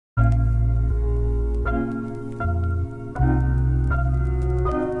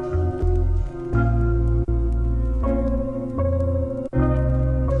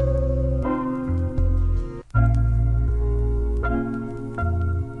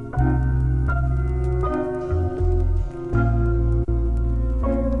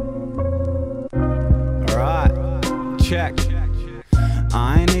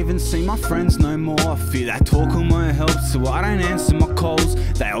my friends no more. Fear that talking won't help, so I don't answer my calls.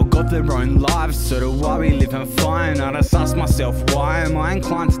 They all got their own lives, so do I, we living fine. I just ask myself, why am I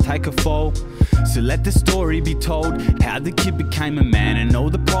inclined to take a fall? So let the story be told, how the kid became a man and all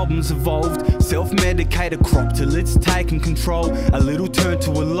the problems evolved. Self-medicate a crop till it's taken control. A little turn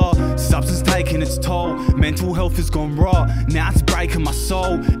to a lot, substance taking its toll. Mental health has gone raw, now it's breaking my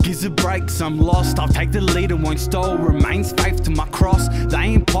soul. Gives a break, so I'm lost, I'll take the lead and won't stall. Remains faith to my cross, they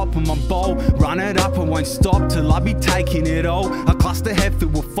ain't popping my bowl. Run it up, I won't stop till I be taking it all. A cluster head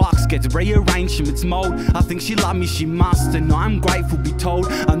filled with fucks gets rearranged from its mold. I think she loved me, she must, and I'm grateful be told.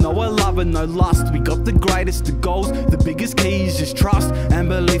 I know I love her, no lust. We got the greatest of goals. The biggest key is just trust and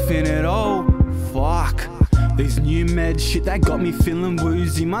belief in it all. Fuck these new med shit, that got me feeling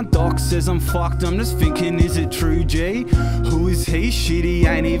woozy. My doc says I'm fucked, I'm just thinking, is it true, G? Who is he? Shit, he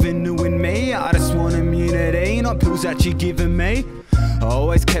ain't even new in me. I just want immunity, not pills that you giving me.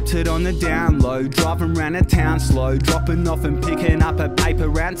 Always kept it on the down low, driving round a town slow, dropping off and picking up a paper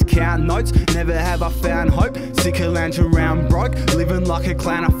round to count notes. Never have I found hope, sick of lounging around broke, living like a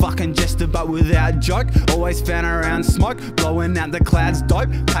clown, a fucking jester but without joke. Always found around smoke, blowing out the clouds dope,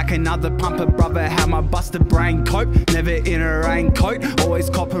 pack another pumper brother, how my busted brain cope. Never in a raincoat,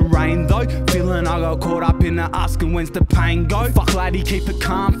 always copping rain though, feeling I got caught up in the asking when's the pain go. Fuck laddie, keep it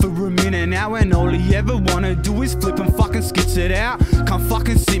calm for a minute now, and all he ever wanna do is flip and fucking skits it out. Can't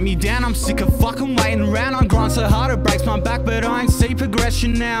fucking sit me down, I'm sick of fucking waiting around. I grind so hard it breaks my back, but I ain't see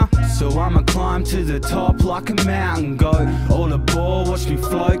progression now. So I'ma climb to the top like a mountain goat. All aboard, watch me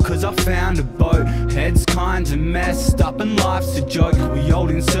float, cause I found a boat. Head's kinda messed up and life's a joke. We old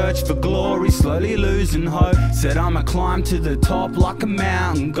in search for glory, slowly losing hope. Said I'ma climb to the top like a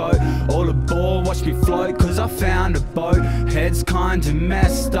mountain goat. All aboard, watch me float, cause I found a boat. Head's kinda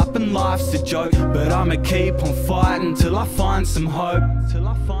messed up and life's a joke, but I'ma keep on fighting till I find some hope. Till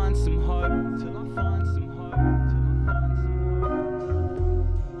I find some hope.